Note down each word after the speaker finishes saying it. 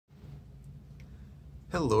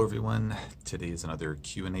Hello everyone, today is another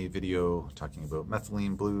Q&A video talking about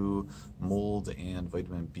methylene blue, mold, and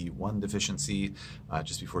vitamin B1 deficiency.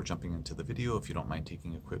 Just before jumping into the video, if you don't mind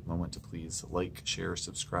taking a quick moment to please like, share,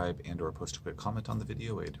 subscribe, and or post a quick comment on the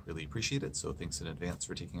video, I'd really appreciate it. So thanks in advance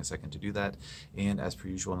for taking a second to do that. And as per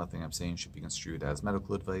usual, nothing I'm saying should be construed as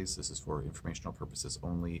medical advice. This is for informational purposes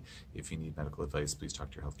only. If you need medical advice, please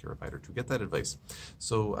talk to your healthcare provider to get that advice.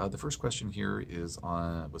 So the first question here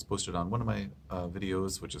was posted on one of my videos,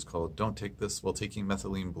 which is called "Don't Take This While Taking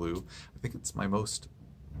Methylene Blue." I think it's my most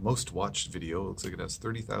watched video. It looks like it has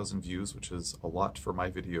 30,000 views, which is a lot for my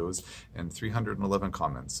videos, and 311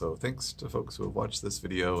 comments. So thanks to folks who have watched this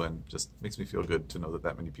video, and just makes me feel good to know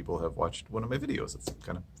that many people have watched one of my videos. It's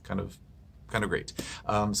kind of great.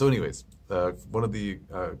 So anyways, one of the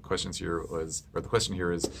questions here was, or the question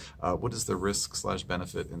here is, what is the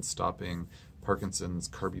risk/benefit in stopping Parkinson's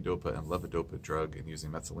carbidopa and levodopa drug and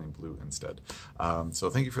using methylene blue instead? So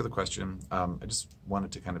thank you for the question. I just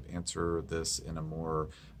wanted to kind of answer this in a more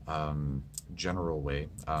general way,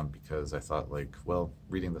 because I thought, like, well,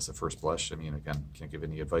 reading this at first blush, I mean, again, can't give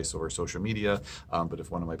any advice over social media, but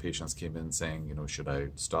if one of my patients came in saying, you know, should I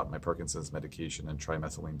stop my Parkinson's medication and try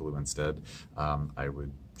methylene blue instead, I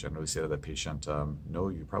would generally say to that patient, no,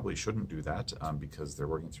 you probably shouldn't do that, because they're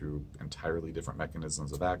working through entirely different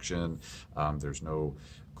mechanisms of action. There's no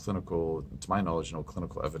clinical, to my knowledge, no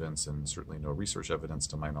clinical evidence, and certainly no research evidence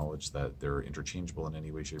to my knowledge that they're interchangeable in any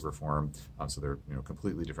way, shape, or form. So they're, you know,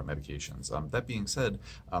 completely different medications. That being said,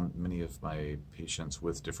 many of my patients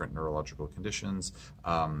with different neurological conditions,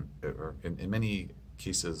 or in many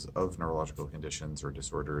cases of neurological conditions or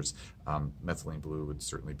disorders, methylene blue would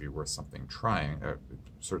certainly be worth something trying,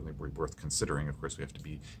 certainly be worth considering. Of course, we have to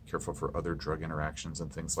be careful for other drug interactions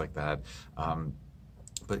and things like that.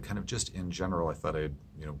 But kind of just in general, I thought I'd,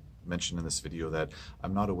 you know, mention in this video that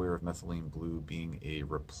I'm not aware of methylene blue being a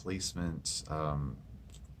replacement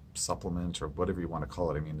supplement, or whatever you want to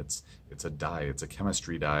call it. I mean, it's a dye, it's a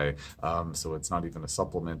chemistry dye, so it's not even a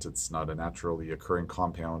supplement, it's not a naturally occurring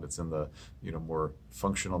compound. It's in the, you know, more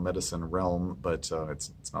functional medicine realm, but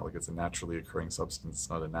it's not like it's a naturally occurring substance. It's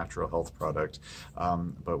not a natural health product,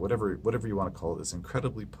 but whatever you want to call it, this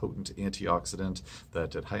incredibly potent antioxidant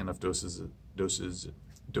that at high enough dosages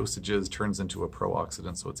turns into a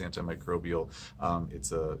pro-oxidant, so it's antimicrobial.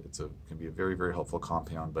 Can be a very, very helpful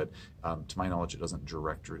compound, but to my knowledge, it doesn't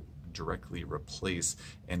directly replace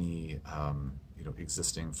any you know,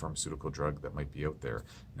 existing pharmaceutical drug that might be out there.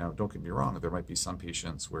 Now, don't get me wrong, there might be some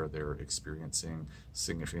patients where they're experiencing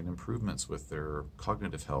significant improvements with their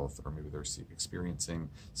cognitive health, or maybe they're experiencing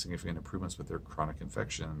significant improvements with their chronic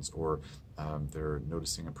infections, or they're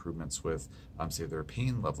noticing improvements with, say, their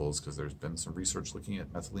pain levels, because there's been some research looking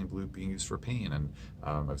at methylene blue being used for pain, and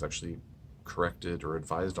I was actually corrected or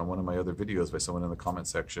advised on one of my other videos by someone in the comment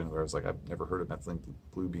section where I was like, I've never heard of methylene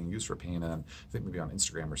blue being used for pain, and I think maybe on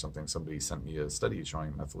Instagram or something somebody sent me a study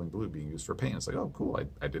showing methylene blue being used for pain. It's like, oh cool,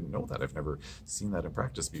 I didn't know that. I've never seen that in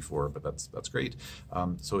practice before, but that's great.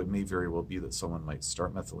 So it may very well be that someone might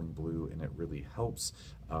start methylene blue and it really helps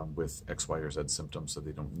with X, Y, or Z symptoms, so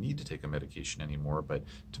they don't need to take a medication anymore. But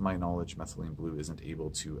to my knowledge, methylene blue isn't able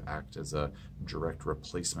to act as a direct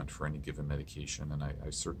replacement for any given medication, and I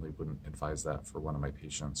certainly wouldn't advise that for one of my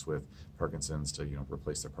patients with Parkinson's to, you know,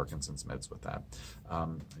 replace their Parkinson's meds with that.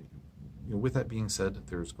 You know, with that being said,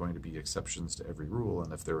 there's going to be exceptions to every rule,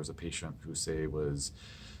 and if there was a patient who, say, was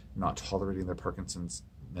not tolerating their Parkinson's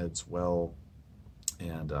meds well,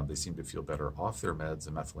 and they seem to feel better off their meds,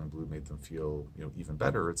 and methylene blue made them feel, you know, even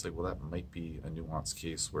better, it's like, well, that might be a nuanced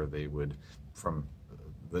case where they would, from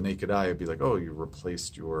the naked eye, it'd be like, oh, you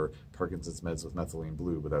replaced your Parkinson's meds with methylene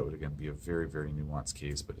blue, but that would, again, be a very, very nuanced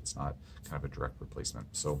case, but it's not kind of a direct replacement.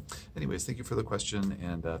 So anyways, thank you for the question,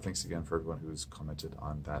 and thanks again for everyone who's commented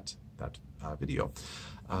on that video.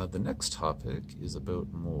 The next topic is about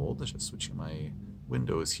mold. Just switching my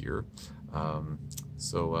windows here. A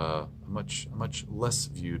much less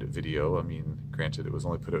viewed video. I mean, granted, it was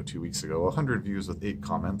only put out 2 weeks ago. 100 views with 8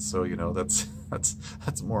 comments, so you know that's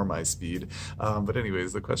more my speed. But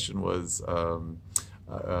anyways, the question was,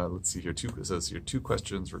 let's see here. It says here 2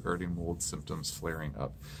 questions regarding mold symptoms flaring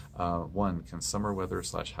up. One, can summer weather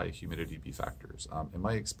 / high humidity be factors? In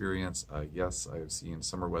my experience, yes, I have seen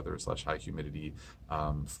summer weather / high humidity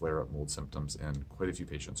flare up mold symptoms in quite a few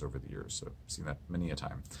patients over the years. So I've seen that many a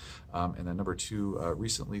time. And then number 2,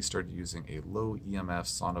 recently started using a low EMF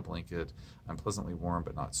sauna blanket. I'm pleasantly warm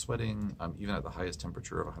but not sweating, even at the highest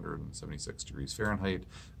temperature of 176 degrees Fahrenheit.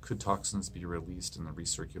 Could toxins be released and then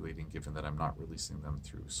recirculating, given that I'm not releasing them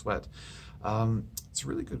through sweat? It's a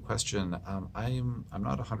really good question. I'm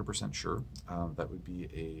not 100% sure. That would be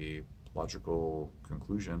a logical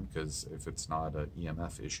conclusion, because if it's not an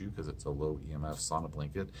EMF issue, because it's a low EMF sauna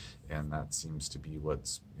blanket, and that seems to be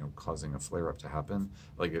what's causing a flare-up to happen,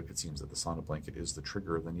 like it seems that the sauna blanket is the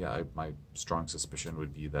trigger, then yeah, my strong suspicion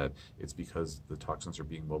would be that it's because the toxins are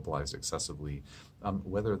being mobilized excessively.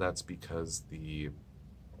 Whether that's because the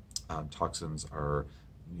toxins are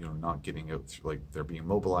not getting out, like they're being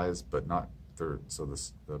mobilized but not, so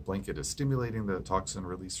the blanket is stimulating the toxin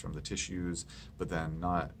release from the tissues, but then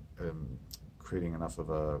not creating enough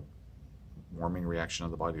of a warming reaction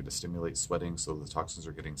of the body to stimulate sweating, so the toxins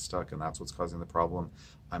are getting stuck, and that's what's causing the problem.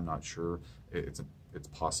 I'm not sure. It's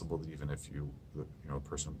possible that even if a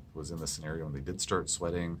person was in the scenario and they did start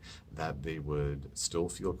sweating, that they would still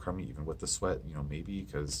feel crummy even with the sweat. Maybe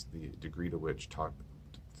because the degree to which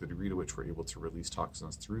we're able to release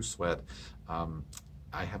toxins through sweat,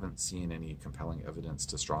 I haven't seen any compelling evidence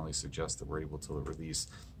to strongly suggest that we're able to release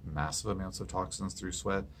massive amounts of toxins through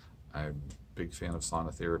sweat. I'm a big fan of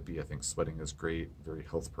sauna therapy. I think sweating is great, very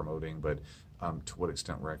health promoting, but to what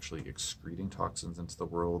extent we're actually excreting toxins into the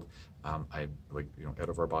world, out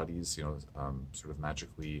of our bodies, sort of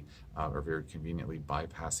magically or very conveniently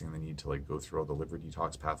bypassing the need to go through all the liver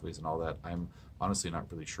detox pathways and all that. I'm honestly not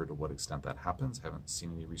really sure to what extent that happens. Haven't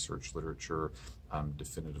seen any research literature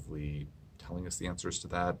definitively telling us the answers to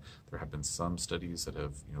that. There have been some studies that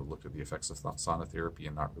have looked at the effects of sauna therapy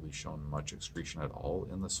and not really shown much excretion at all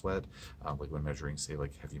in the sweat, like when measuring, say,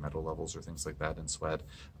 like heavy metal levels or things like that in sweat.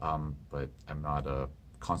 But I'm not a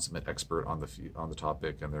consummate expert on the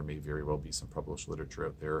topic, and there may very well be some published literature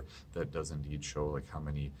out there that does indeed show like how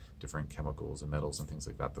many different chemicals and metals and things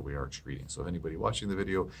like that we are excreting. So if anybody watching the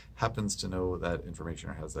video happens to know that information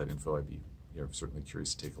or has that info, I'd be certainly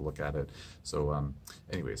curious to take a look at it. So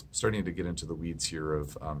anyways, starting to get into the weeds here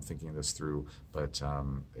of thinking this through, but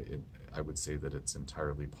I would say that it's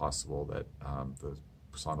entirely possible that the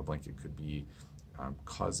sauna blanket could be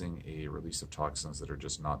causing a release of toxins that are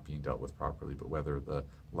just not being dealt with properly, but whether the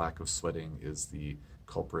lack of sweating is the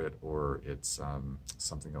culprit or it's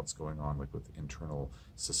something else going on, like with internal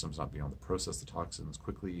systems not being able to process the toxins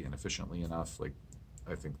quickly and efficiently enough,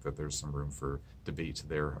 I think that there's some room for debate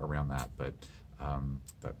there around that, but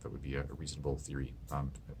that would be a reasonable theory,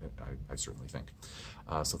 I certainly think.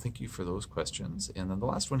 So thank you for those questions. And then the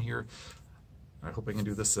last one here, I hope I can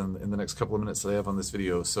do this in the next couple of minutes that I have on this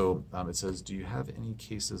video. So it says, do you have any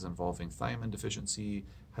cases involving thiamine deficiency?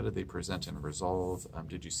 How did they present and resolve?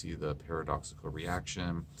 Did you see the paradoxical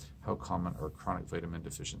reaction? How common are chronic vitamin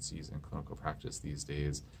deficiencies in clinical practice these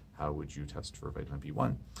days? How would you test for vitamin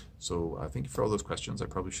B1? So thank you for all those questions. I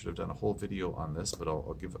probably should have done a whole video on this, but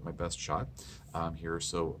I'll give it my best shot here.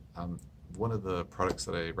 So one of the products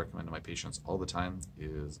that I recommend to my patients all the time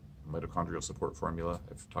is mitochondrial support formula.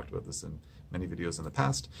 I've talked about this in many videos in the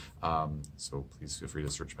past, so please feel free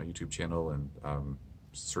to search my YouTube channel and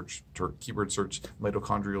keyword search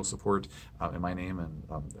mitochondrial support in my name, and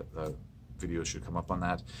the video should come up on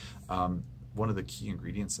that. One of the key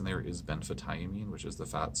ingredients in there is benphthiamine, which is the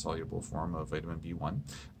fat-soluble form of vitamin B1,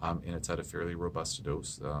 and it's at a fairly robust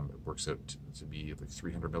dose. It works out to be like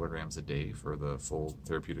 300 milligrams a day for the full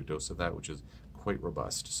therapeutic dose of that, which is quite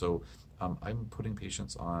robust. So I'm putting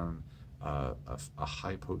patients on a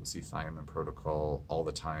high-potency thiamine protocol all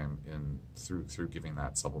the time through giving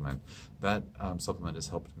that supplement. That supplement has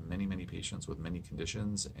helped many, many patients with many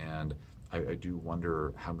conditions, and I do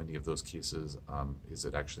wonder how many of those cases is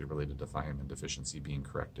it actually related to thiamine deficiency being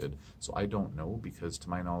corrected. So I don't know, because to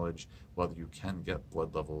my knowledge, while you can get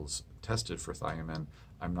blood levels tested for thiamine,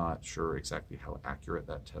 I'm not sure exactly how accurate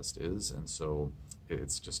that test is, and so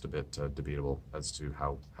it's just a bit debatable as to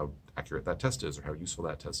how accurate that test is or how useful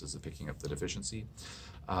that test is at picking up the deficiency.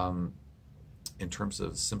 In terms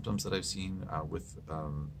of symptoms that I've seen with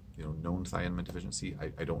known thiamine deficiency,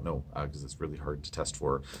 I don't know, because it's really hard to test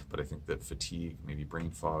for, but I think that fatigue, maybe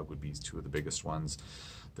brain fog would be two of the biggest ones.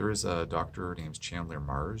 There is a doctor named Chandler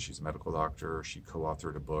Mars. She's a medical doctor. She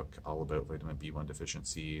co-authored a book all about vitamin B1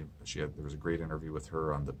 deficiency. There was a great interview with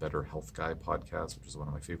her on the Better Health Guy podcast, which is one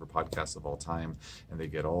of my favorite podcasts of all time, and they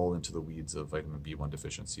get all into the weeds of vitamin B1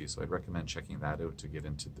 deficiency. So I'd recommend checking that out to get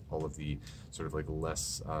into all of the sort of like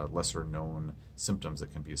lesser known symptoms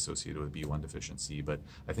that can be associated with B1 deficiency. But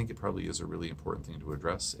I think it probably is a really important thing to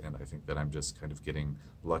address, and I think that I'm just kind of getting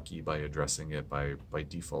lucky by addressing it by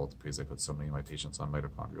default because I put so many of my patients on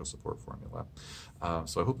mitochondrial support formula.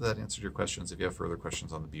 So I hope that answered your questions. If you have further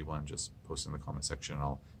questions on the B1, just post in the comment section, and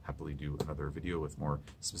I'll happily do another video with more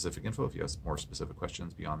specific info if you have more specific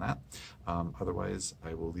questions beyond that. Otherwise,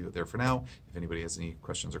 I will leave it there for now. If anybody has any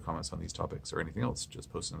questions or comments on these topics or anything else,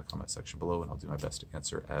 just post in the comment section below, and I'll do my best to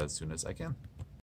answer as soon as I can.